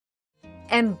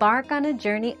Embark on a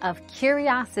journey of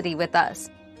curiosity with us.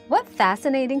 What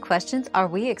fascinating questions are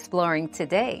we exploring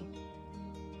today?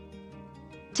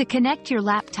 To connect your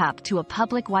laptop to a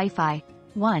public Wi-Fi,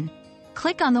 1.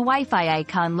 Click on the Wi-Fi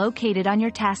icon located on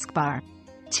your taskbar.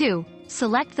 2.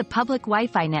 Select the public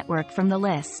Wi-Fi network from the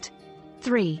list.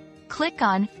 3. Click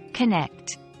on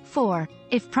Connect. 4.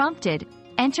 If prompted,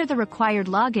 enter the required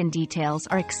login details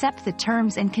or accept the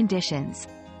terms and conditions.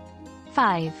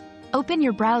 5. Open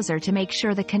your browser to make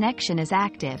sure the connection is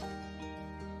active.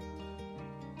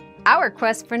 Our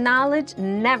quest for knowledge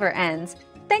never ends.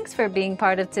 Thanks for being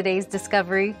part of today's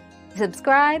discovery.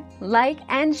 Subscribe, like,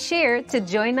 and share to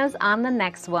join us on the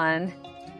next one.